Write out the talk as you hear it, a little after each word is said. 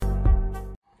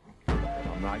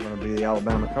I'm not going to be the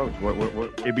Alabama coach.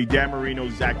 It'd be Dan Marino,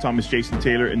 Zach Thomas, Jason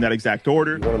Taylor in that exact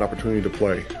order. I want an opportunity to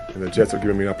play, and the Jets are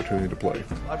giving me an opportunity to play.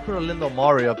 I put Lindo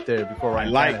Mari up there before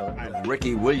Ryan Tannehill.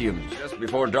 Ricky Williams, just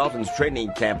before Dolphins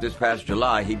training camp this past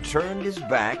July, he turned his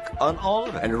back on all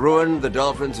of it and ruined the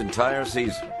Dolphins' entire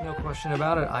season. No question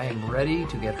about it. I am ready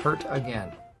to get hurt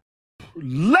again.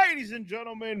 Ladies and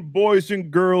gentlemen, boys and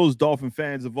girls, Dolphin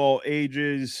fans of all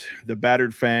ages, the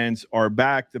battered fans are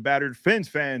back. The battered Fins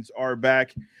fans are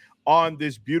back on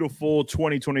this beautiful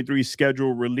 2023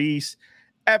 schedule release,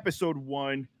 episode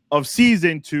 1 of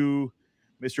season 2.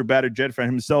 Mr. Battered Jet fan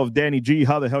himself, Danny G.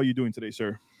 How the hell are you doing today,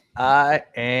 sir? I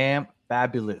am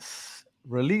fabulous.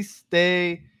 Release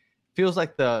day feels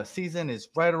like the season is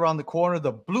right around the corner.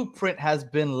 The blueprint has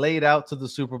been laid out to the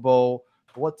Super Bowl.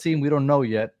 What team we don't know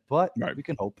yet, but we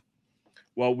can hope.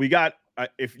 Well, we got,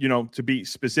 to be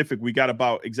specific, we got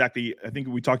about exactly, I think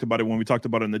we talked about it when we talked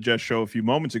about it on the Jets show a few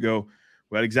moments ago.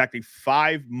 We had exactly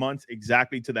 5 months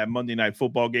exactly to that Monday Night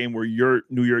Football game where your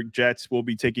New York Jets will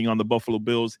be taking on the Buffalo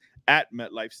Bills at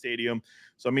MetLife Stadium.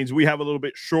 So it means we have a little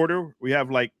bit shorter. We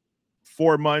have like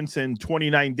 4 months and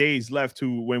 29 days left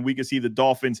to when we can see the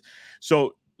Dolphins.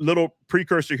 So little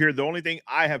precursor here. The only thing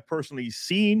I have personally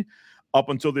seen up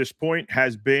until this point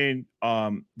has been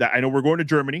that I know we're going to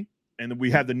Germany and we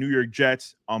have the New York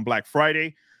Jets on Black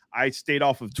Friday. I stayed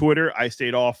off of Twitter. I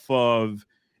stayed off of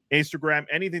Instagram,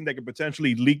 anything that could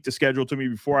potentially leak the schedule to me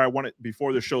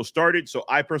before the show started. So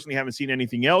I personally haven't seen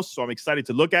anything else. So I'm excited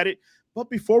to look at it. But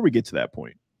before we get to that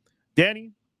point,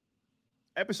 Danny,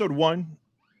 episode 1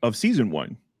 of season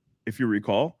 1, if you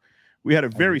recall, we had a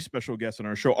very special guest on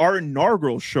our show, our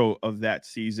inaugural show of that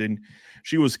season.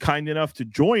 She was kind enough to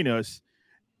join us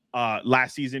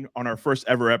last season on our first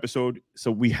ever episode. So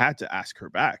we had to ask her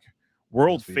back.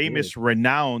 World famous,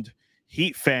 renowned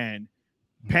Heat fan,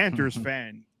 Panthers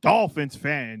fan, Dolphins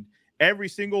fan, every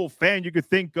single fan you could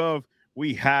think of.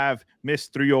 We have Miss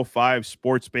 305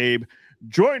 Sports Babe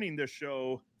joining the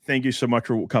show. Thank you so much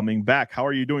for coming back. How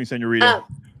are you doing, Senorita?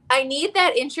 I need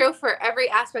that intro for every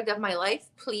aspect of my life,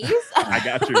 please. I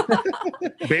got you.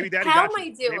 Baby daddy How got am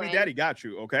you. I doing? Baby daddy got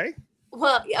you, okay?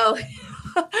 Well,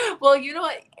 well, you know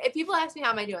what? If people ask me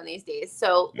how am I doing these days,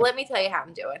 so let me tell you how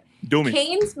I'm doing. Do me.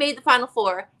 Canes made the Final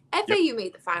Four. FAU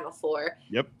made the Final Four.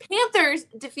 Yep. Panthers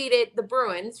defeated the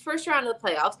Bruins, first round of the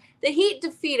playoffs. The Heat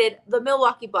defeated the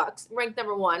Milwaukee Bucks, ranked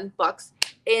number 1, Bucks,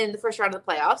 in the first round of the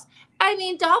playoffs. I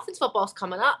mean, Dolphins football's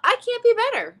coming up. I can't be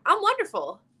better. I'm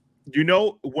wonderful. You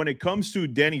know, when it comes to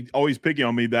Danny always picking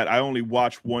on me that I only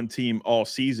watch one team all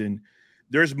season,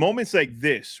 there's moments like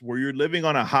this where you're living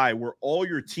on a high where all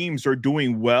your teams are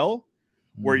doing well,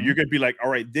 where you're going to be like,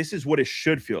 all right, this is what it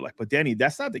should feel like. But Danny,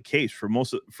 that's not the case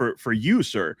for you,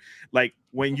 sir. Like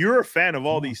when you're a fan of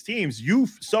all these teams, you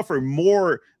suffer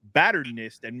more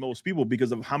batteredness than most people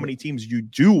because of how many teams you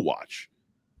do watch.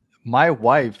 My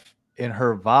wife in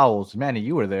her vows, Manny,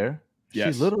 you were there.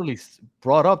 Yes. She literally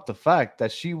brought up the fact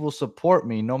that she will support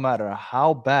me no matter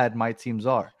how bad my teams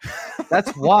are. That's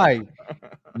why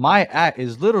my act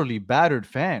is literally battered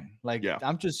fan. Like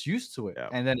I'm just used to it,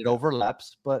 and then it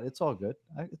overlaps, but it's all good.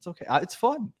 It's okay. It's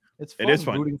fun. It's fun. It is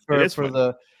fun.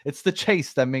 Rooting it's the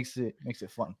chase that makes it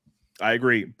fun. I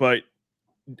agree, but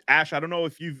Ash, I don't know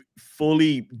if you've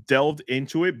fully delved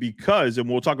into it because, and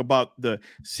we'll talk about the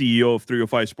CEO of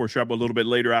 305 Sports Shop a little bit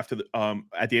later after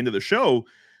at the end of the show.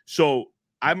 So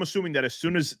I'm assuming that as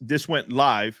soon as this went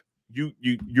live, you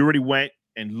already went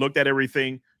and looked at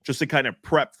everything just to kind of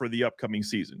prep for the upcoming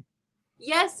season.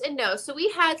 Yes and no. So we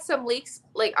had some leaks,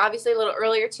 like obviously a little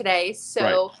earlier today.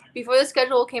 So before the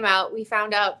schedule came out, we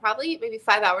found out probably maybe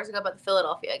 5 hours ago about the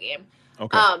Philadelphia game.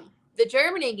 Okay. The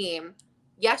Germany game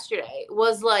yesterday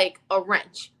was like a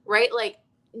wrench, right? Like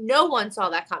no one saw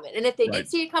that coming. And if they did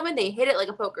see it coming, they hit it like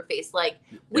a poker face. Like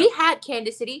we had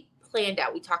Kansas City planned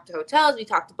out. We talked to hotels, we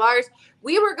talked to bars.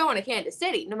 We were going to Kansas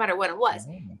City, no matter when it was.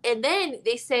 And then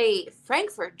they say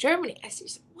Frankfurt, Germany. I said,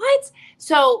 what?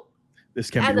 So this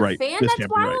can't be right. As a fan,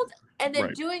 that's wild. And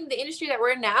then doing the industry that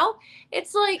we're in now,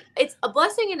 it's like it's a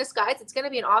blessing in disguise. It's going to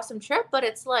be an awesome trip, but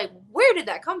it's like, where did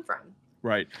that come from?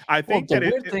 Right. I think the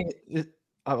weird thing is,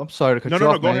 I'm sorry to cut you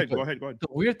off. Go ahead. The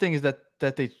weird thing is that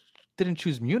they didn't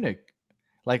choose Munich.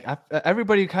 Like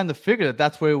everybody kind of figured that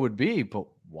that's where it would be, but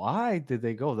why did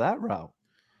they go that route?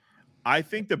 I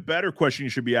think the better question you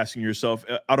should be asking yourself,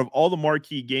 out of all the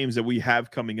marquee games that we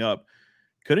have coming up,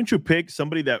 couldn't you pick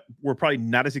somebody that we're probably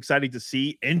not as excited to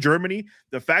see in Germany?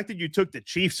 The fact that you took the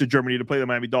Chiefs to Germany to play the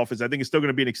Miami Dolphins, I think it's still going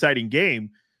to be an exciting game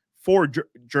for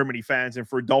Germany fans and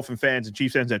for Dolphin fans and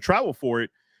Chiefs fans that travel for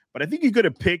it. But I think you could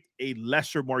have picked a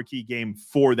lesser marquee game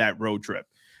for that road trip.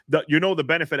 the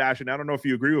benefit, Ash, and I don't know if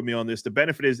you agree with me on this. The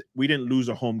benefit is we didn't lose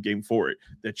a home game for it.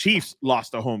 The Chiefs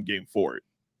lost a home game for it.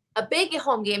 A big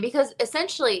home game because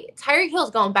essentially Tyreek Hill's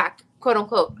going back, quote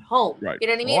unquote, home. Right. You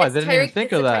know what I mean? Oh, I didn't even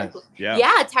think of that.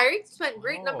 Yeah, Tyreek spent a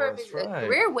great number of his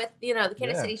career with the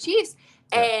Kansas City Chiefs,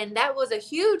 and that was a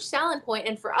huge selling point.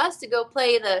 And for us to go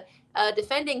play the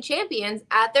defending champions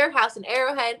at their house in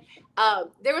Arrowhead,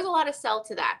 there was a lot of sell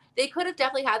to that. They could have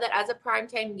definitely had that as a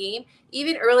primetime game,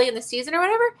 even early in the season or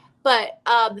whatever. But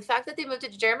the fact that they moved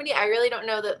it to Germany, I really don't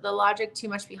know the logic too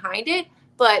much behind it.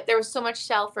 But there was so much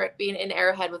sell for it being in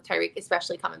Arrowhead with Tyreek,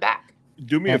 especially coming back.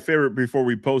 Do me a favor before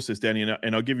we post this, Danny,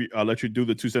 and I'll let you do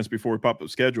the 2 cents before we pop up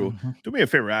schedule. Mm-hmm. Do me a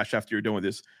favor, Ash, after you're done with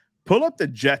this. Pull up the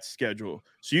Jets schedule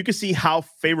so you can see how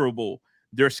favorable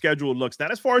their schedule looks. Not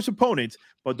as far as opponents,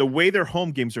 but the way their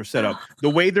home games are set up, the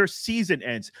way their season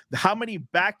ends, how many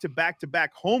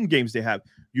back-to-back home games they have.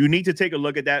 You need to take a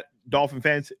look at that, Dolphin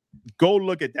fans. Go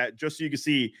look at that just so you can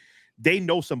see they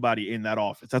know somebody in that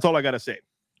offense. That's all I got to say.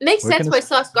 Makes sense why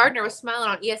Sauce Gardner was smiling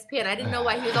on ESPN. I didn't know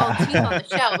why he was all teeth on the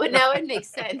show, but now it makes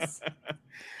sense.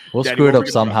 We'll screw it up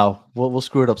somehow. We'll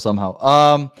screw it up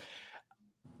somehow.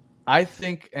 I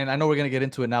think, and I know we're going to get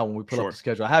into it now when we pull up the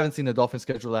schedule. I haven't seen the Dolphins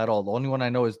schedule at all. The only one I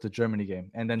know is the Germany game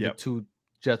and then the 2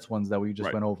 Jets ones that we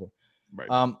just went over.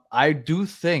 Right. I do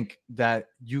think that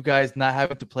you guys not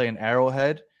having to play an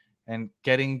Arrowhead and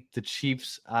getting the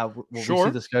Chiefs, when we see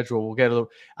the schedule, we'll get a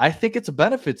little. I think it's a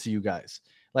benefit to you guys.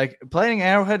 Like playing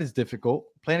Arrowhead is difficult.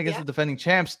 Playing against the defending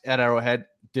champs at Arrowhead,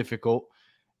 difficult.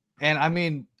 And I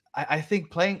mean, I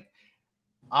think playing,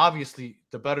 obviously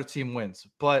the better team wins.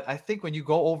 But I think when you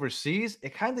go overseas,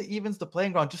 it kind of evens the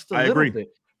playing ground just a little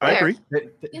bit. I agree.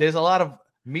 There's a lot of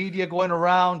media going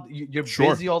around. You're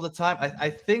busy all the time. I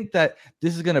think that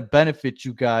this is going to benefit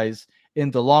you guys in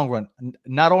the long run,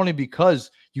 not only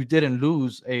because you didn't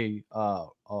lose a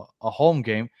home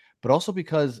game, but also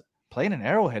because playing an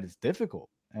Arrowhead is difficult.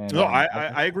 And,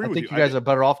 I agree with you. I think you guys are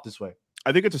better off this way.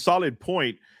 I think it's a solid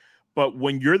point, but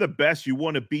when you're the best, you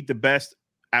want to beat the best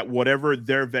at whatever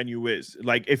their venue is.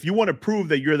 Like if you want to prove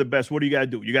that you're the best, what do you got to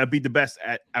do? You got to beat the best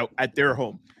at their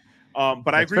home.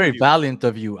 But I agree. It's very valiant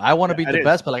of you. I want to beat the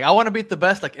best, but like I want to beat the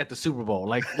best like at the Super Bowl.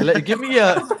 Like give me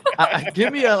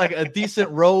a decent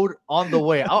road on the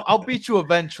way. I'll beat you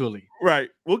eventually. Right.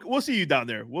 We'll see you down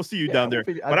there. We'll see you down there.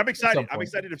 But I'm excited. I'm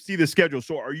excited to see the schedule.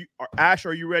 So Ash,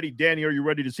 are you ready? Danny, are you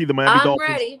ready to see the Miami Dolphins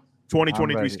ready.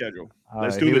 2023 schedule?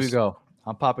 Let's do this. Here we go.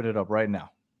 I'm popping it up right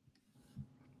now.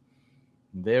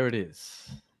 There it is.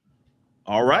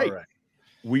 All right.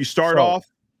 We start off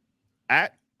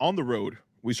on the road.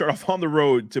 We start off on the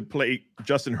road to play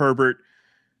Justin Herbert.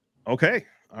 Okay.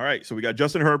 All right. So we got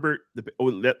Justin Herbert.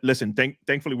 Listen,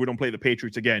 thankfully we don't play the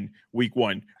Patriots again week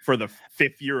 1 for the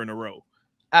 5th year in a row.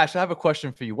 Ash, I have a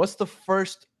question for you. What are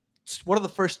the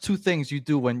first 2 things you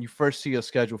do when you first see a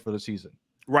schedule for the season?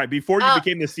 Right. Before you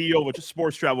became the CEO of a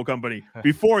sports travel company.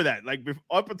 Before that, like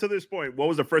up until this point, what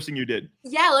was the first thing you did?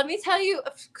 Yeah, let me tell you.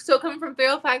 So coming from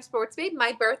 305 Sports Babe,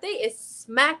 my birthday is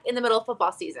smack in the middle of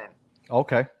football season.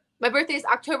 Okay. My birthday is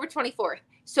October 24th.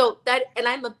 So and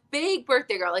I'm a big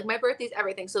birthday girl. Like my birthday is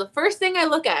everything. So the first thing I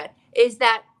look at is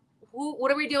that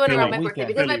what are we doing around my birthday?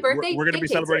 Because my birthday, we're going to be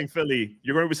celebrating Philly.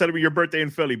 You're going to be celebrating your birthday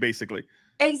in Philly, basically.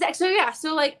 Exactly. So yeah.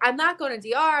 So like, I'm not going to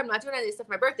DR. I'm not doing any of this stuff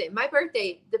for my birthday. My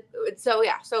birthday. So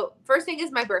yeah. So first thing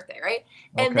is my birthday, right?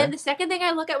 And then the second thing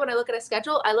I look at when I look at a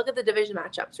schedule, I look at the division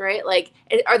matchups, right? Like,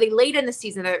 are they late in the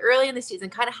season? Are they early in the season?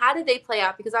 Kind of how did they play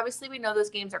out? Because obviously we know those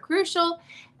games are crucial.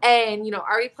 And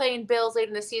are we playing Bills late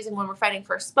in the season when we're fighting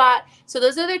for a spot? So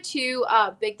those are the 2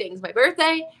 big things: my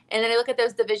birthday, and then I look at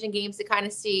those division games to kind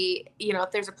of see,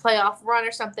 if there's a playoff run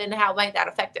or something, how might that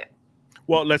affect it?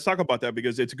 Well, let's talk about that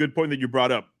because it's a good point that you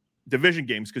brought up division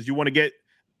games because you want to get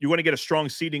a strong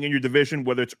seeding in your division,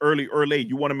 whether it's early or late.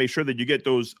 You want to make sure that you get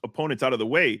those opponents out of the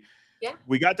way. Yeah.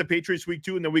 We got the Patriots week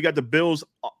 2, and then we got the Bills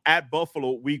at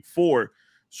Buffalo week 4.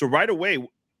 So right away,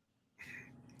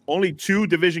 only 2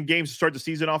 division games to start the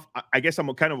season off. I guess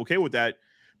I'm kind of okay with that.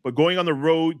 But going on the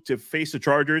road to face the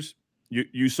Chargers,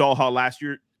 you saw how last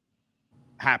year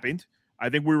happened. I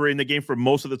think we were in the game for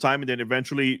most of the time, and then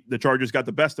eventually the Chargers got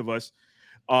the best of us.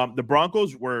 The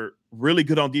Broncos were really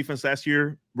good on defense last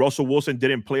year. Russell Wilson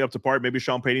didn't play up to par. Maybe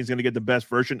Sean Payton's going to get the best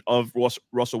version of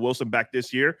Russell Wilson back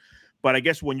this year. But I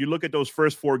guess when you look at those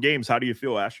first 4 games, how do you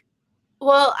feel, Ash?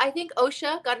 Well, I think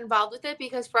OSHA got involved with it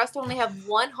because for us to only have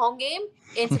 1 home game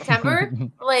in September,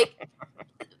 like,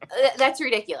 that's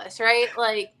ridiculous, right?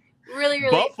 Like, really.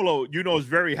 Buffalo, is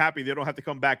very happy they don't have to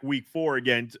come back week 4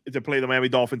 again to play the Miami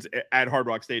Dolphins at Hard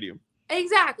Rock Stadium.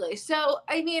 Exactly. So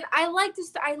I mean, I like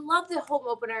this. I love the home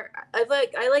opener. I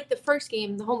like the first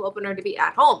game, the home opener, to be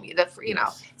at home.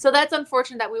 So that's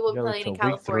unfortunate that we will be playing in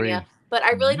California. But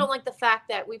I really don't like the fact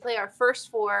that we play our first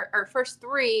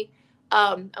three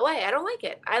away. I don't like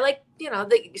it. I like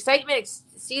the excitement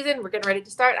season. We're getting ready to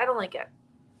start. I don't like it.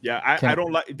 Yeah, I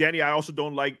don't like Danny. I also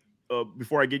don't like.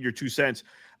 Before I get your 2 cents.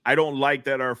 I don't like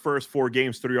that our first 4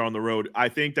 games, 3 are on the road. I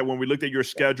think that when we looked at your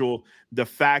schedule, the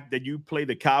fact that you play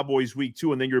the Cowboys week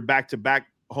 2 and then you're back-to-back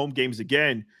home games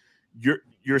again,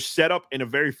 you're set up in a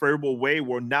very favorable way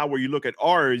where you look at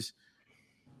ours,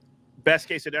 best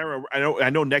case scenario, I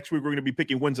know next week we're going to be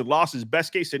picking wins and losses.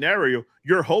 Best case scenario,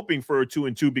 you're hoping for a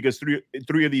 2-2 because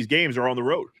three of these games are on the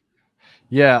road.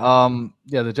 Yeah,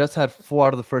 the Jets had 4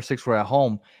 out of the first 6 were at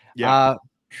home. Yeah.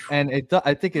 And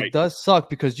I think it does suck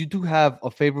because you do have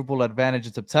a favorable advantage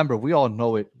in September. We all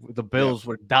know it. The Bills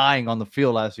were dying on the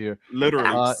field last year.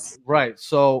 Literally. Right.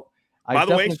 So by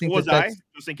the way, so was I,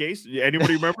 just in case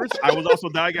anybody remembers. I was also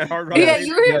dying at Hard Rock. Yeah,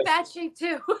 you were in bad shape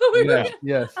too.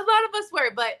 Yes. A lot of us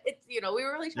were, but it's we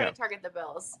were really trying to target the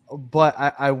Bills. But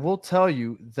I will tell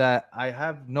you that I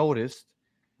have noticed,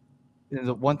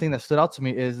 the one thing that stood out to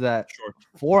me is that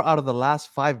 4 out of the last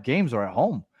 5 games are at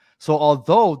home. So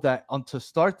although that to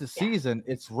start the season,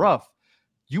 it's rough,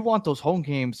 you want those home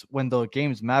games when the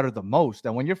games matter the most.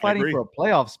 And when you're fighting for a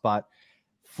playoff spot,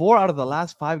 4 out of the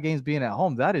last 5 games being at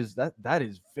home, that is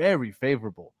very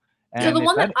favorable. And so the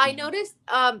one that I noticed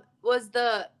was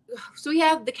we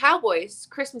have the Cowboys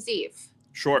Christmas Eve.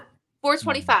 Sure.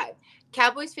 4:25.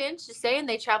 Cowboys fans, just saying,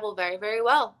 they travel very, very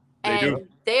well. And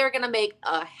they are going to make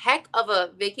a heck of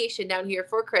a vacation down here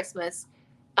for Christmas.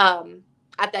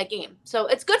 At that game. So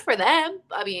it's good for them.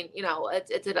 I mean,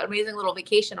 it's an amazing little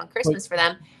vacation on Christmas for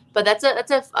them, but that's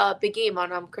a big game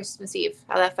on Christmas Eve,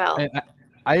 how that felt. And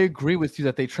I agree with you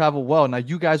that they travel well. Now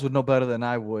you guys would know better than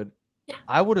I would. Yeah.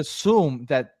 I would assume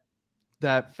that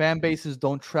fan bases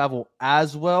don't travel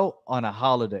as well on a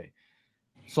holiday.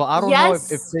 So I don't know if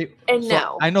they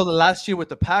no. I know the last year with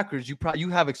the Packers, you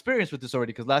have experience with this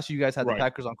already because last year you guys had the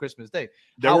Packers on Christmas Day.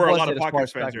 There were a lot of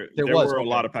Packers fans there. There were a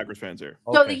lot of Packers fans there.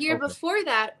 So the year before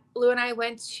that, Lou and I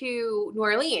went to New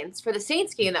Orleans for the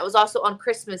Saints game that was also on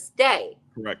Christmas Day.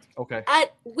 Correct. Okay.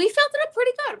 We felt it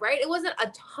pretty good, right? It wasn't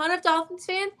a ton of Dolphins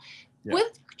fans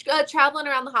with traveling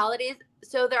around the holidays.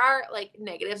 So there are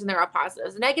negatives and there are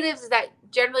positives. The negatives is that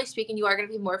generally speaking, you are going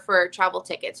to be more for travel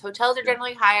tickets. Hotels are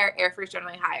generally higher. Airfare is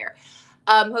generally higher.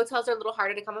 Hotels are a little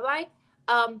harder to come by.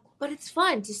 But it's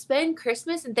fun to spend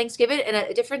Christmas and Thanksgiving in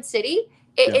a different city.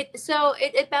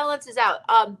 It balances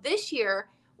out. This year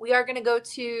we are going to go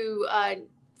to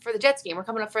for the Jets game. We're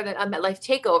coming up for the MetLife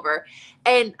takeover,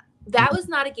 and that was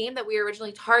not a game that we were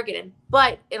originally targeting.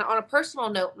 But on a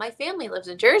personal note, my family lives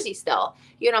in Jersey still.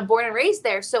 I'm born and raised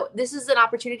there. So this is an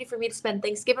opportunity for me to spend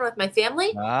Thanksgiving with my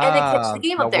family and then catch the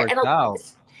game up there. And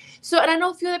I know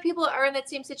a few other people are in that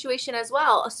same situation as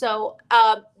well. So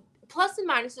plus and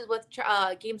minuses with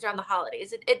games around the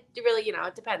holidays. It really,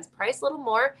 it depends. Price a little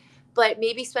more, but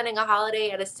maybe spending a holiday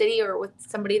at a city or with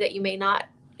somebody that you may not,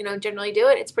 generally do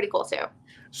it. It's pretty cool too.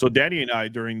 So Danny and I,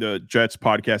 during the Jets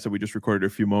podcast that we just recorded a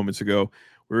few moments ago,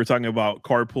 we were talking about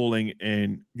carpooling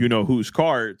and whose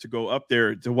car to go up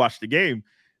there to watch the game.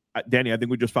 Danny, I think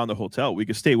we just found a hotel. We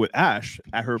could stay with Ash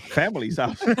at her family's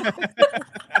house.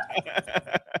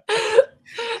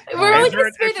 We're only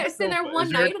going to stay there one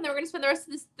night, and then we're going to spend the rest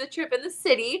of the trip in the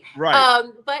city. Right.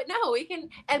 But no, we can.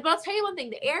 But I'll tell you one thing: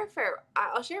 the airfare.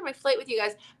 I'll share my flight with you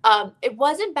guys. It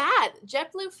wasn't bad.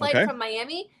 JetBlue flight from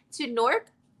Miami to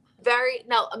Newark.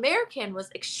 Now American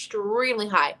was extremely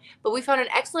high, but we found an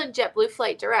excellent JetBlue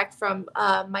flight direct from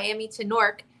Miami to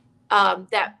Newark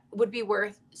that would be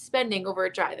worth spending over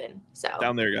a drive-in. So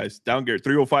down there, guys, down here,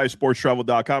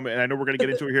 305sportstravel.com. And I know we're going to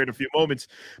get into it here in a few moments,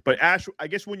 but Ash, I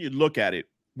guess when you look at it,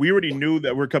 we already knew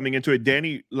that we're coming into it.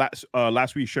 Danny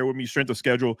last week shared with me strength of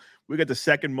schedule. We got the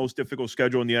second most difficult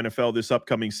schedule in the NFL this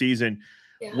upcoming season.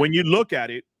 Yeah. When you look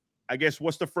at it, I guess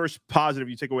what's the first positive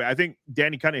you take away? I think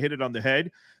Danny kind of hit it on the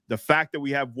head. The fact that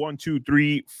we have 1, 2,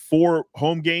 3, 4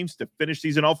 home games to finish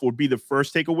season off would be the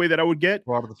first takeaway that I would get.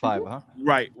 4 out of the 5, huh?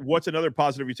 Right. What's another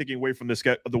positive you're taking away from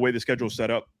the way the schedule is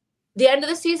set up? The end of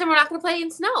the season, we're not going to play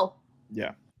in snow.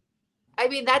 Yeah. I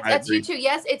mean, that's huge too.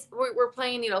 Yes, we're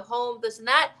playing, home, this and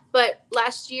that. But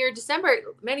last year, December,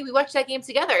 Manny, we watched that game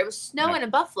together. It was snowing in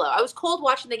Buffalo. I was cold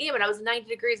watching the game, and I was 90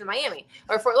 degrees in Miami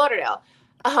or Fort Lauderdale.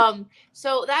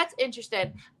 So that's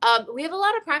interesting. We have a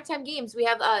lot of primetime games. We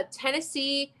have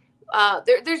Tennessee.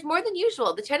 There's more than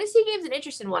usual. The Tennessee game's an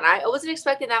interesting one. I wasn't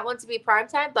expecting that one to be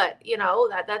primetime, but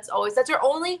that's our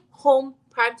only home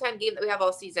primetime game that we have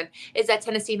all season is that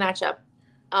Tennessee matchup,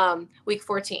 week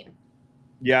 14.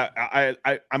 Yeah,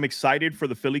 I'm excited for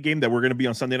the Philly game that we're going to be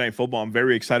on Sunday Night Football. I'm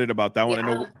very excited about that one. I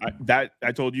know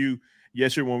I told you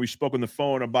yesterday when we spoke on the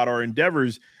phone about our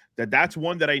endeavors that's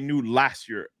one that I knew last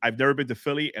year. I've never been to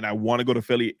Philly, and I want to go to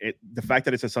Philly. The fact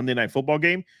that it's a Sunday Night Football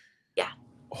game, yeah.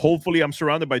 Hopefully, I'm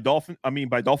surrounded by Dolphin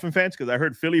fans, because I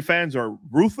heard Philly fans are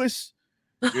ruthless.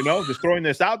 Just throwing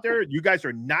this out there. You guys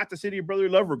are not the city of brotherly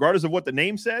love, regardless of what the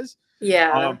name says.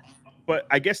 Yeah. But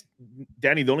I guess,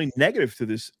 Danny, the only negative to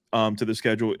this to the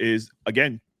schedule is,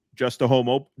 again, just the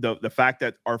home the fact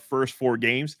that our first 4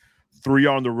 games, 3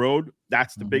 are on the road.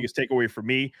 That's the biggest takeaway for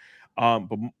me. But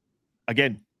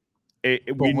again,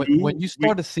 when you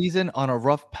start a season on a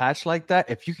rough patch like that,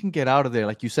 if you can get out of there,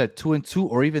 like you said, 2-2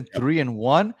 or even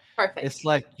 3-1, perfect. It's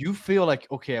like you feel like,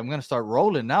 okay, I'm gonna start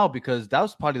rolling now, because that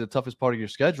was probably the toughest part of your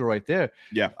schedule right there.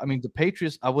 Yeah, I mean, the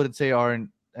Patriots, I wouldn't say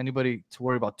aren't anybody to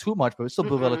worry about too much, but it's still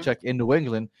Bill Belichick in New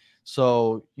England,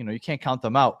 so you can't count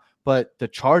them out. But the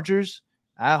Chargers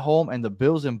at home and the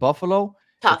Bills in Buffalo,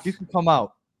 tough. If you can come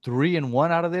out 3-1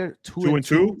 out of there,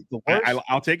 2-2,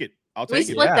 I'll take it. We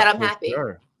split that. I'm happy.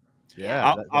 Sure.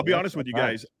 Yeah, I'll be honest with you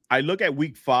guys. I look at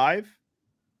week 5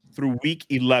 through week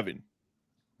 11,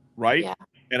 right? Yeah.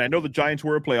 And I know the Giants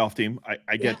were a playoff team.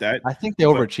 I get that. I think they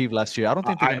overachieved last year. I don't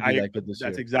think they're going to be that good this year.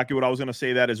 That's exactly what I was going to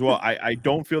say that as well. I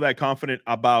don't feel that confident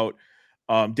about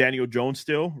Daniel Jones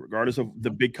still, regardless of the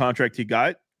big contract he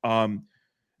got. Then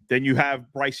you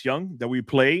have Bryce Young that we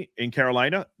play in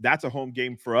Carolina. That's a home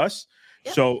game for us.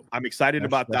 Yep. So I'm excited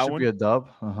about that one. Should be a dub.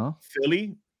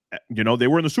 Philly. They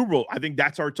were in the Super Bowl. I think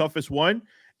that's our toughest one.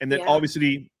 And then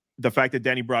obviously the fact that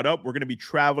Danny brought up, we're going to be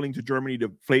traveling to Germany to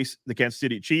face the Kansas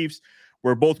City Chiefs.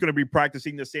 We're both going to be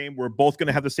practicing the same. We're both going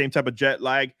to have the same type of jet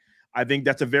lag. I think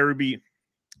that's if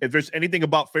there's anything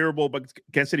about favorable but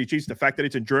Kansas City Chiefs, the fact that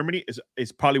it's in Germany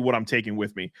is probably what I'm taking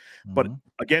with me. But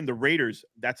again, the Raiders,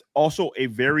 that's also a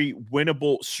very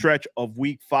winnable stretch of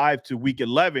week 5 to week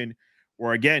 11,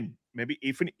 where again, maybe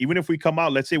even if we come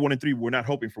out, let's say 1-3, we're not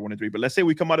hoping for 1-3, but let's say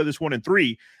we come out of this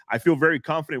 1-3, I feel very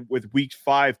confident with week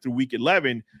 5 through week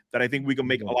 11 that I think we can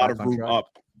make a lot of room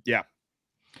up. Yeah.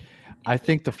 I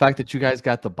think the fact that you guys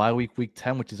got the bye week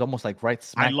 10, which is almost like right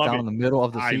smack down in the middle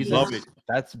of the season, love it.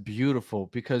 That's beautiful,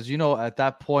 because at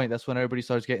that point, that's when everybody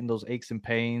starts getting those aches and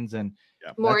pains and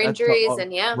more injuries,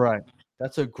 right.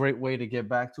 That's a great way to get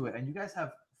back to it. And you guys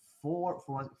have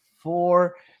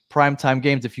four primetime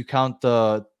games if you count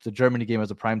the Germany game as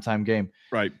a primetime game,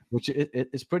 right? Which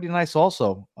it's pretty nice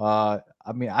also. I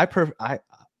mean,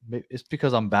 it's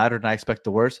because I'm battered and I expect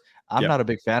the worst. I'm not a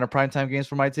big fan of primetime games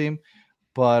for my team,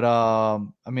 but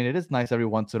I mean, it is nice every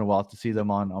once in a while to see them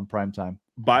on primetime.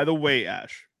 By the way,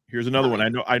 Ash, here's another one.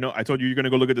 I know I told you you're going to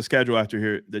go look at the schedule after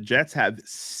here. The Jets have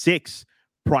 6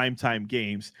 primetime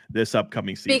games this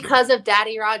upcoming season because of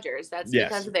Daddy Rogers. That's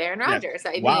because of Aaron Rodgers.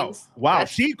 Yes. Wow.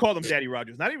 She called him Daddy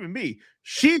Rogers, not even me.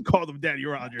 She called him Daddy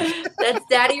Rogers. That's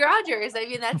Daddy Rogers. I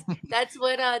mean, that's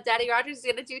what Daddy Rogers is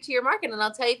going to do to your market. And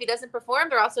I'll tell you, if he doesn't perform,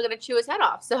 they're also going to chew his head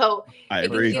off. So it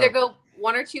can either go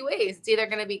one or two ways. It's either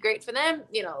going to be great for them,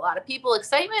 a lot of people,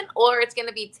 excitement, or it's going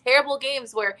to be terrible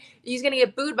games where he's going to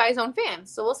get booed by his own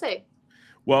fans. So we'll see.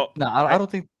 Well, no, I don't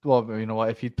think. Well, you know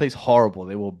what? If he plays horrible,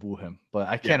 they will boo him. But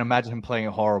I can't imagine him playing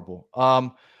horrible.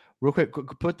 Real quick,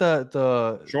 put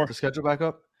the schedule back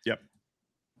up. Yep.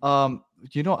 I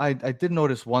did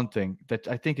notice one thing that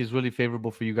I think is really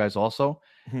favorable for you guys. Also,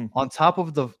 on top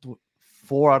of the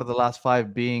 4 out of the last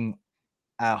 5 being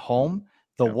at home,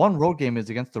 the one road game is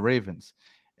against the Ravens,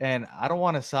 and I don't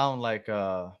want to sound like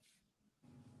I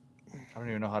don't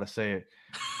even know how to say it.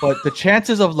 But the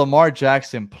chances of Lamar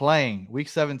Jackson playing week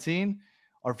 17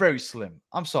 are very slim.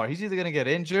 I'm sorry. He's either going to get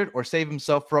injured or save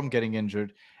himself from getting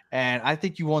injured. And I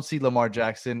think you won't see Lamar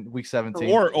Jackson week 17.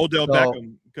 Or Odell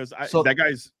Beckham, because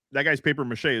that guy's paper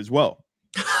mache as well.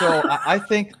 So I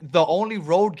think the only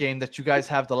road game that you guys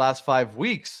have the last 5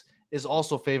 weeks is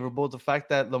also favorable. The fact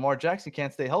that Lamar Jackson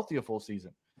can't stay healthy a full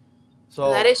season.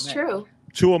 So that is true.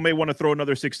 Tua may want to throw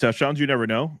another 6 touchdowns. You never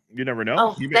know.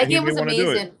 Oh, that game was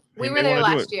amazing. We were there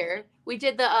last year. We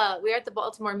did we were at the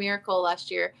Baltimore Miracle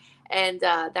last year, and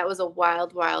that was a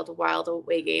wild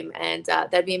away game. And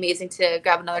that'd be amazing to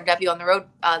grab another W on the road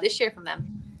this year from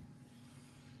them.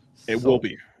 It will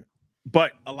be.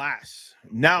 But alas,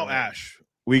 now, Ash,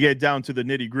 we get down to the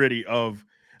nitty-gritty of,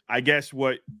 I guess,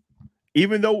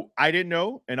 even though I didn't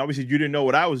know, and obviously you didn't know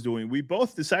what I was doing, we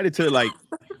both decided to,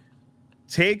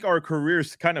 take our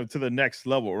careers kind of to the next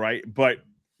level, right? But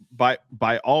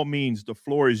by all means, the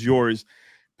floor is yours.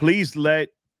 Please let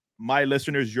my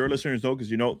listeners, your listeners know,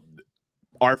 because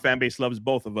our fan base loves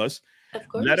both of us. Of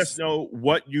course. Let us know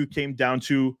what you came down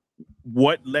to,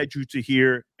 what led you to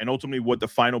here, and ultimately what the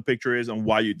final picture is and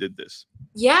why you did this.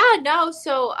 Yeah, no.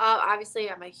 So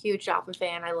obviously, I'm a huge Dolphin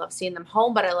fan. I love seeing them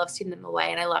home, but I love seeing them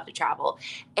away, and I love to travel.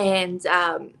 And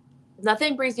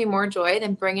nothing brings me more joy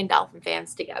than bringing Dolphin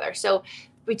fans together. So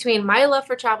between my love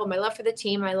for travel, my love for the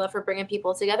team, my love for bringing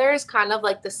people together is kind of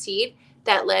like the seed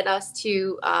that led us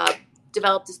to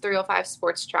develop this 305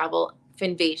 sports travel.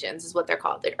 Finvasions is what they're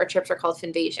called. Our trips are called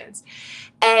Finvasions.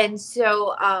 And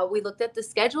so we looked at the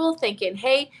schedule thinking,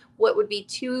 hey, what would be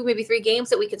 2, maybe 3 games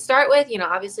that we could start with?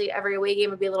 Obviously every away game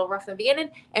would be a little rough in the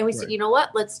beginning. And we said, you know what?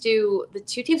 Let's do the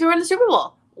 2 teams who are in the Super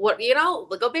Bowl. We'll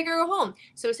go big or go home.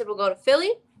 So we said, we'll go to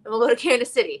Philly and we'll go to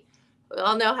Kansas City. We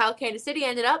all know how Kansas City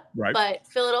ended up, but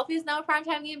Philadelphia is now a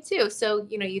primetime game too. So,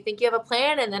 you think you have a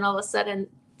plan and then all of a sudden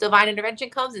divine intervention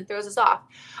comes and throws us off.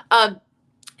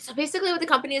 So basically what the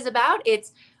company is about,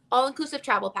 it's all-inclusive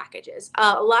travel packages.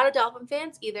 A lot of Dolphin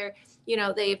fans, either,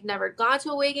 they've never gone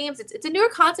to away games. It's a newer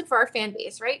concept for our fan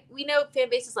base, right? We know fan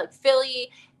bases like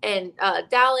Philly and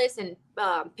Dallas and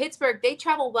Pittsburgh, they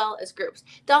travel well as groups.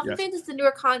 Dolphin fans is the newer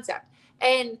concept.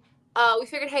 And we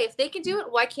figured, hey, if they can do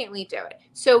it, why can't we do it?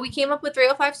 So we came up with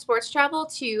 305 Sports Travel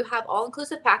to have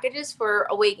all-inclusive packages for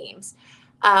away games.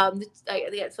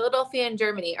 Philadelphia and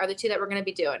Germany are the 2 that we're going to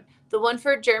be doing. The one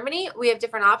for Germany, we have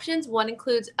different options. One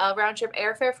includes a round trip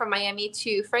airfare from Miami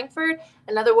to Frankfurt.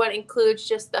 Another one includes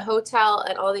just the hotel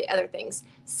and all the other things.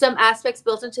 Some aspects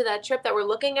built into that trip that we're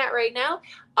looking at right now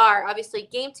are obviously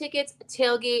game tickets, a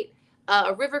tailgate,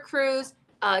 a river cruise,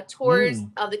 tours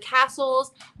of the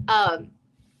castles, tailgate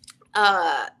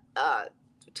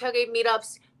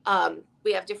meetups.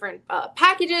 We have different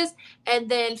packages, and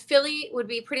then Philly would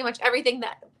be pretty much everything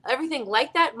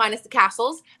like that, minus the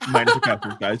castles. Minus the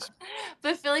castles, guys.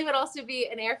 But Philly would also be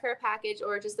an airfare package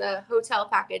or just a hotel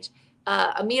package,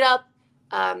 a meetup,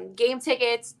 game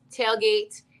tickets,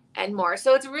 tailgate, and more.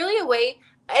 So it's really a way,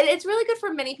 and it's really good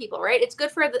for many people, right? It's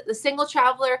good for the single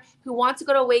traveler who wants to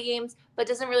go to away games but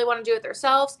doesn't really want to do it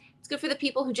themselves. It's good for the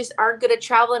people who just aren't good at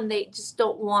travel and they just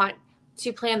don't want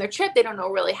to plan their trip. They don't know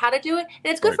really how to do it.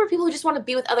 And it's good for people who just want to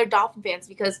be with other Dolphin fans,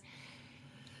 because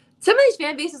some of these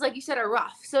fan bases, like you said, are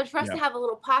rough. So for us to have a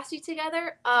little posse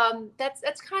together,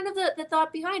 that's kind of the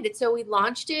thought behind it. So we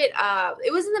launched it.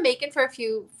 It was in the making for a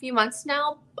few months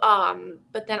now,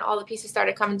 but then all the pieces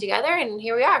started coming together, and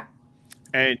here we are.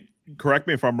 And correct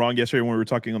me if I'm wrong. Yesterday when we were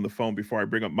talking on the phone before I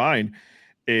bring up mine,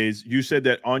 is you said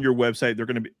that on your website you're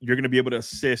going to be able to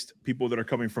assist people that are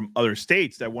coming from other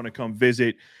states that want to come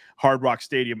visit Hard Rock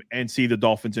Stadium and see the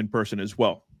Dolphins in person as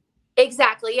well.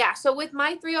 Exactly, yeah. So with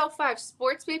my 305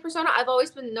 sports pay persona, I've always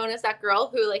been known as that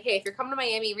girl who, like, hey, if you're coming to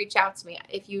Miami, reach out to me.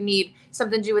 If you need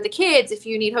something to do with the kids, if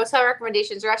you need hotel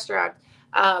recommendations, restaurant,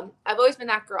 I've always been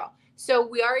that girl. So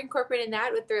we are incorporating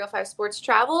that with 305 Sports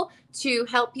Travel to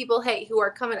help people, hey, who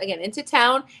are coming again into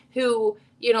town, who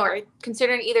are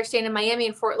considering either staying in Miami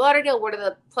and Fort Lauderdale. What are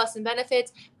the plus and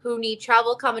benefits? Who need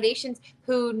travel accommodations?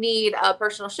 Who need a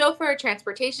personal chauffeur,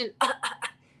 transportation?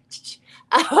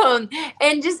 And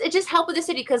it just help with the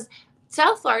city, because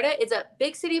South Florida is a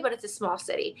big city, but it's a small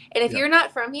city. And if you're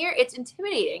not from here, it's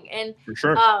intimidating. And for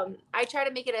sure, I try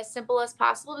to make it as simple as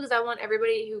possible, because I want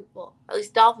everybody at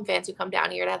least Dolphin fans who come down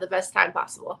here, to have the best time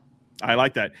possible. I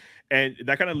like that. And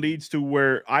that kind of leads to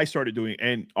where I started doing.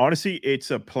 And honestly, it's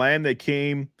a plan that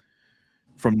came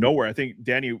from nowhere. I think,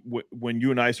 Danny, when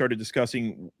you and I started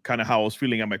discussing kind of how I was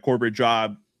feeling at my corporate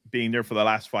job, being there for the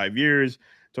last 5 years,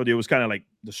 told you it was kind of like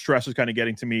the stress was kind of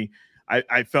getting to me.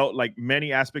 I felt like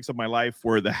many aspects of my life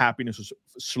where the happiness was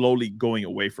slowly going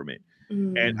away from it.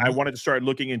 And I wanted to start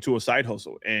looking into a side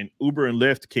hustle, and Uber and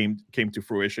Lyft came to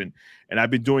fruition. And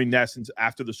I've been doing that since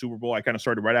after the Super Bowl. I kind of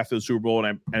started right after the Super Bowl,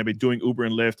 and I've been doing Uber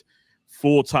and Lyft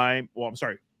full time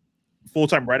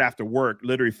right after work,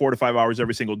 literally 4 to 5 hours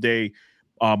every single day,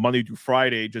 Monday through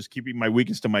Friday, just keeping my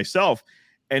weekends to myself.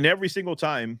 And every single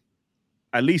time,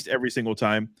 at least every single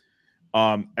time,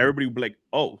 everybody would be like,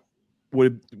 oh,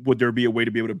 would there be a way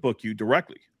to be able to book you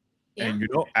directly? Yeah. And,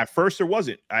 at first there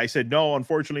wasn't. I said, no,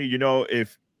 unfortunately,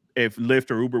 if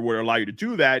Lyft or Uber would allow you to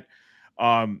do that,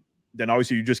 then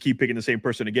obviously you just keep picking the same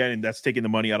person again, and that's taking the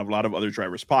money out of a lot of other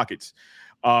drivers' pockets.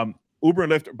 Uber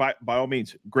and Lyft, by all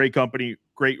means, great company,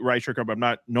 great rideshare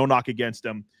company. No knock against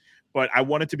them, but I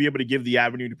wanted to be able to give the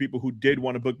avenue to people who did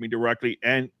want to book me directly,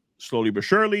 and slowly but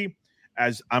surely,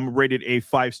 as I'm rated a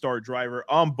 5-star driver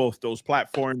on both those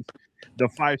platforms, the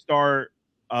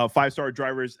 5-star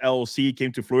Drivers LLC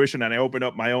came to fruition, and I opened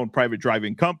up my own private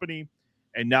driving company,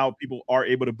 and now people are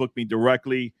able to book me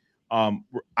directly.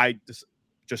 I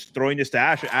just throwing this to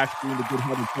Ash doing the good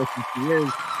hearted person she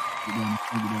is.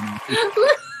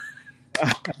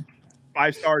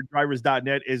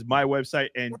 5stardrivers.net is my website,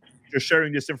 and just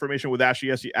sharing this information with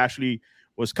Ashley. Ashley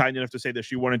was kind enough to say that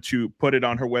she wanted to put it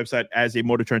on her website as a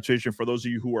mode of transportation for those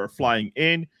of you who are flying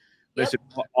in. Listen,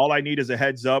 all I need is a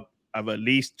heads up of at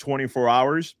least 24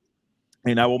 hours,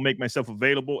 and I will make myself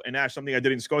available. And that's something I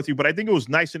didn't discuss with you, but I think it was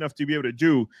nice enough to be able to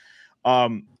do.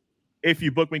 If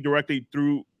you book me directly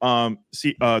through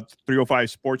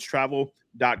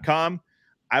 305sportstravel.com,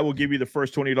 I will give you the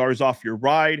first $20 off your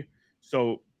ride.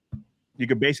 So you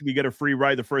can basically get a free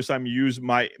ride the first time you use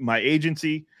my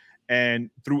agency, and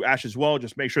through Ash as well.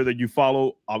 Just make sure that you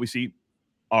follow, obviously,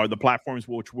 the platforms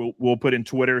which we'll put in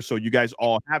Twitter, so you guys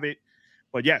all have it.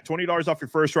 But yeah, $20 off your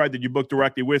first ride that you book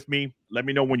directly with me. Let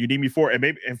me know when you need me for it. And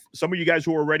maybe if some of you guys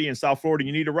who are already in South Florida,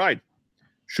 you need a ride,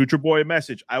 shoot your boy a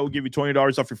message. I will give you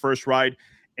 $20 off your first ride.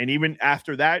 And even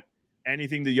after that,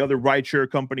 anything the other rideshare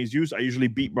companies use, I usually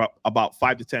beat about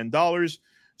 $5 to $10.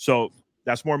 So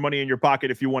that's more money in your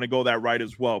pocket if you want to go that ride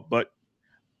as well. But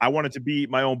I wanted to be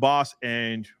my own boss,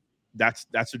 and that's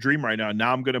a dream right now.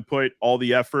 Now I'm going to put all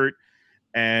the effort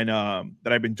and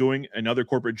that I've been doing in other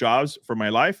corporate jobs for my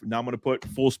life. Now I'm going to put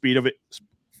full speed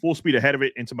ahead of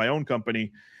it into my own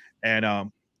company.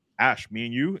 And Ash, me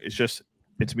and you, it's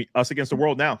us against the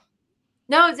world now.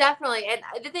 No, definitely. And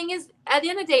the thing is, at the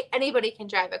end of the day, anybody can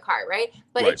drive a car, right?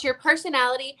 But it's your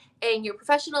personality and your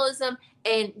professionalism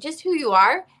and just who you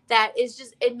are that is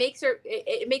just, it makes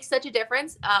such a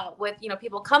difference with,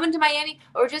 people coming to Miami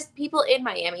or just people in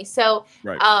Miami. So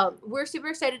we're super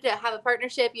excited to have a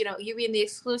partnership, you being the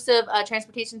exclusive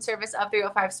transportation service of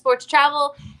 305 Sports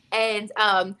Travel. And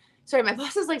sorry, my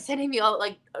boss is sending me all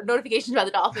notifications about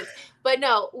the Dolphins, but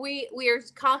no, we are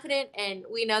confident, and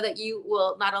we know that you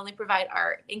will not only provide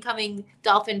our incoming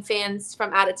Dolphin fans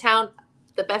from out of town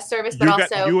the best service, but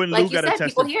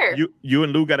people here. You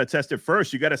and Lou got to test it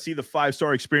first. You got to see the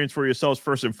 5-star experience for yourselves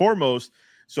first and foremost.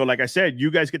 So, like I said,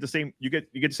 you guys get the same. You get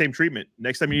the same treatment.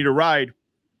 Next time you need a ride,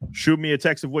 shoot me a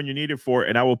text of when you need it for,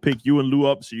 and I will pick you and Lou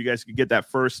up so you guys can get that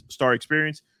first star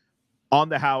experience on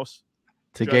the house.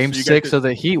 To Game 6 of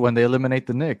the Heat when they eliminate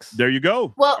the Knicks. There you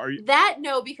go. Well,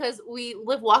 because we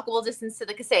live walkable distance to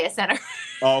the Kaseya Center.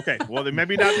 Oh, okay. Well, then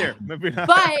maybe not there. Maybe not.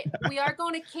 But we are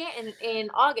going to Canton in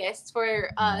August for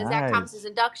Zach Thomas's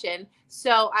induction.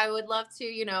 So I would love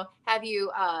to, have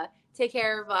you take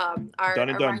care of our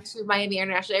ride to Miami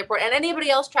International Airport, and anybody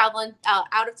else traveling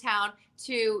out of town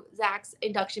to Zach's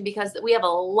induction, because we have a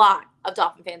lot of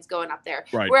Dolphin fans going up there.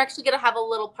 Right. We're actually going to have a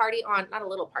little party not a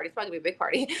little party, it's probably going to be a big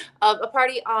party, a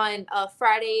party on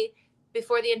Friday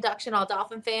before the induction, all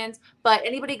Dolphin fans. But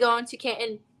anybody going to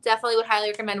Canton, definitely would highly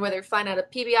recommend, whether you're flying out of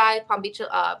PBI, Palm Beach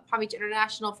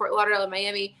International, Fort Lauderdale, and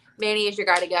Miami, Manny is your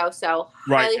guy to go. So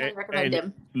highly recommend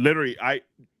him. Literally, I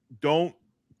don't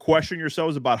question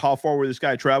yourselves about how far will this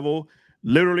guy travel.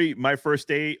 Literally, my first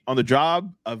day on the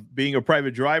job of being a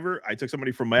private driver, I took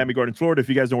somebody from Miami Gardens, Florida, if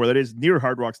you guys know where that is, near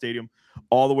Hard Rock Stadium,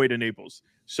 all the way to Naples.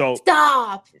 So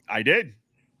stop. I did.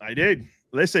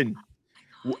 Listen,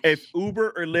 if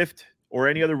Uber or Lyft or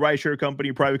any other rideshare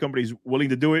company, private company is willing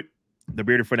to do it, the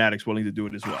Bearded Fanatic's willing to do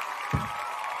it as well.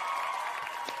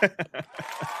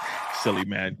 Silly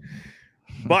man.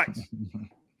 But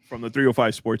from the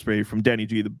 305 Sports Bay, from Danny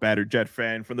G, the battered Jet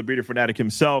fan, from the Bearded Fanatic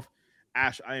himself,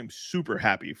 Ash, I am super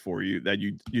happy for you that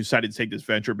you decided to take this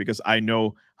venture, because I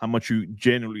know how much you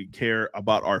genuinely care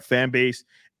about our fan base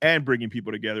and bringing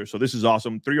people together. So this is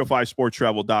awesome.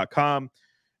 305sportstravel.com.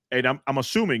 And I'm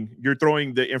assuming you're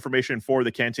throwing the information for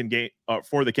the Canton game,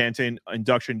 for the Canton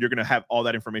induction. You're going to have all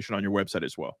that information on your website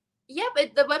as well. Yeah,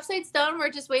 but the website's done.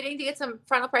 We're just waiting to get some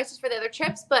final prices for the other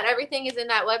trips, but everything is in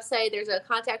that website. There's a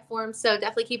contact form, so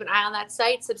definitely keep an eye on that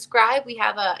site. Subscribe. We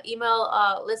have an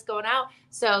email list going out,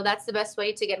 so that's the best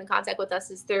way to get in contact with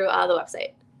us is through the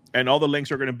website. And all the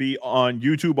links are going to be on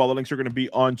YouTube. All the links are going to be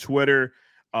on Twitter,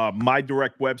 my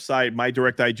direct website, my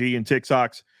direct IG, and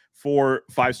TikToks for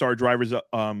 5-Star Drivers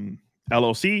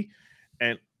LLC.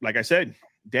 And like I said,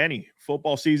 Danny,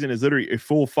 football season is literally a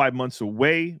full 5 months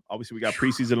away. Obviously, we got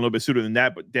preseason a little bit sooner than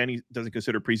that, but Danny doesn't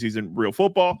consider preseason real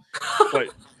football. But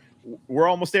we're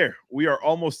almost there. We are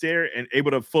almost there and able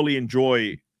to fully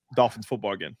enjoy Dolphins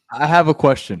football again. I have a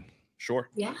question. Sure.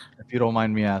 Yeah. If you don't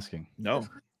mind me asking. No.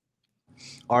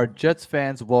 Are Jets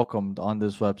fans welcomed on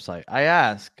this website? I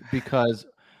ask because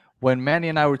when Manny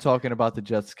and I were talking about the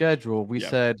Jets schedule, we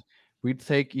said we'd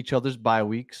take each other's bye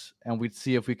weeks and we'd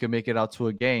see if we could make it out to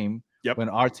a game when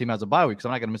our team has a bye week. So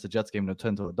I'm not going to miss a Jets game to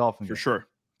attend to a Dolphin game. For sure.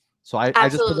 So I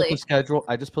just pulled up the schedule.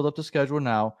 I just pulled up the schedule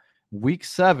now. Week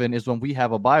 7 is when we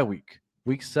have a bye week.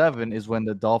 Week 7 is when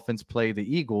the Dolphins play the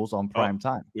Eagles on prime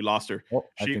time. We lost her. Oh,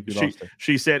 I think we lost her.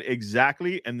 She said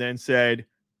exactly and then said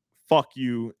fuck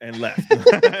you, and left.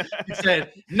 He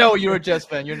said, no, you're a Jets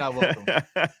fan. You're not welcome.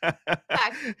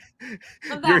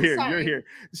 You're here. You're here.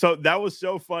 So that was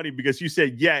so funny because you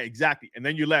said, yeah, exactly. And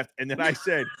then you left. And then I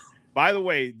said, by the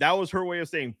way, that was her way of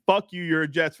saying, fuck you, you're a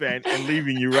Jets fan, and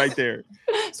leaving you right there.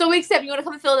 So week 7, you want to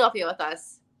come to Philadelphia with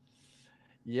us?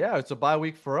 Yeah, it's a bye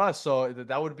week for us. So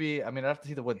that would be, I mean, I have to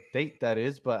see what date that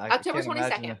is, but October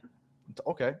 22nd.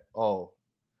 Okay. Oh,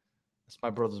 it's my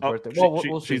brother's birthday.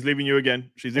 Well, she's leaving you again.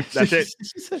 That's it.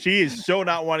 She is so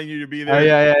not wanting you to be there.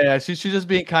 Yeah. She's just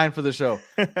being kind for the show.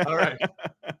 All right.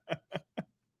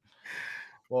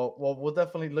 Well, we'll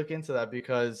definitely look into that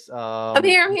because I'm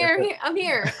here.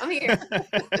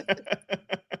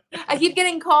 I keep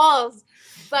getting calls,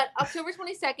 but October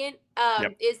 22nd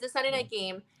is the Sunday night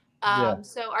game.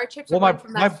 So our trips. Well, my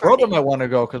brother might want to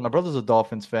go because my brother's a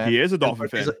Dolphins fan. He is a Dolphin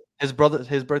fan. His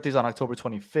birthday's on October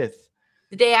 25th.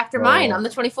 The day after mine, on the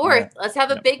 24th. Yeah. Let's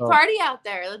have a big party out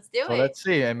there. Let's do it. Let's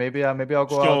see, and maybe I'll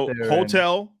go out there.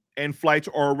 Hotel and flights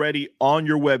are already on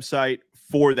your website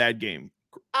for that game.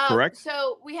 Correct.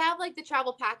 So we have like the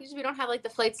travel packages. We don't have like the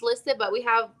flights listed, but we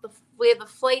have the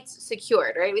flights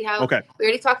secured, right? We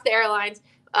already talked to the airlines.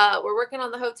 We're working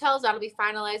on the hotels. That'll be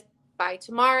finalized by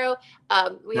tomorrow.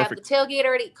 We have the tailgate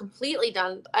already completely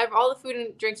done. I have all the food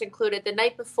and drinks included. The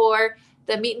night before,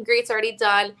 the meet and greet's already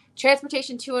done.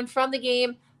 Transportation to and from the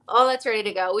game, all that's ready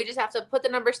to go. We just have to put the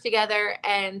numbers together,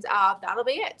 and that'll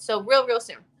be it. So real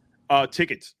soon.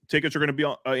 Tickets are going to be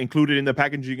included in the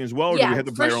packaging as well. Or do we have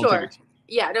to buy our own tickets?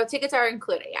 Yeah, no, tickets are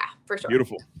included. Yeah, for sure.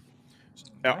 Beautiful.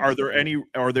 Are there any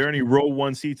row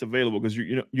 1 seats available? Because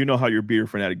you know how your beer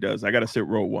fanatic does. I got to sit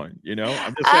row 1.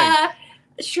 I'm just saying.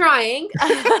 Trying.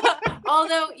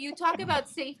 Although you talk about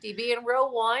safety, being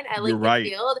row 1 at Lincoln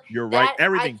Field. You're right.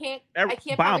 Everything. I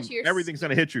can't promise you. Everything's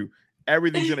gonna hit you.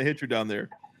 Everything's gonna hit you down there.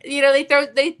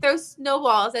 They throw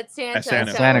snowballs at Santa.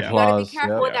 Santa Claus. You gotta be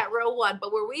careful with that row 1.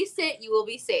 But where we sit, you will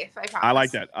be safe. I promise.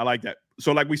 I like that.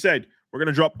 So like we said, we're going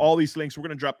to drop all these links. We're going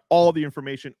to drop all the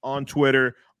information on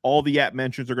Twitter. All the app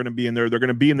mentions are going to be in there. They're going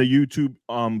to be in the YouTube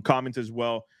comments as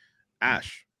well.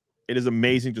 Ash, it is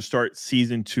amazing to start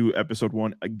season 2, episode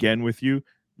 1 again with you.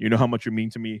 You know how much you mean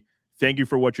to me. Thank you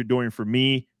for what you're doing for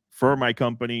me, for my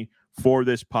company, for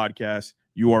this podcast.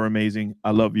 You are amazing.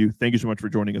 I love you. Thank you so much for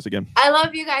joining us again. I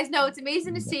love you guys. No, it's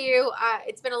amazing to see you.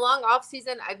 It's been a long off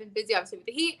season. I've been busy, obviously, with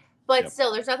the Heat, but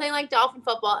still, there's nothing like Dolphin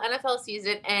football, NFL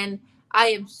season, and I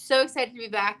am so excited to be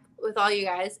back with all you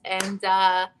guys, and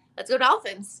let's go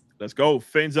Dolphins. Let's go.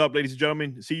 Fins up, ladies and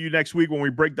gentlemen. See you next week when we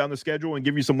break down the schedule and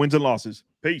give you some wins and losses.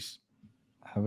 Peace.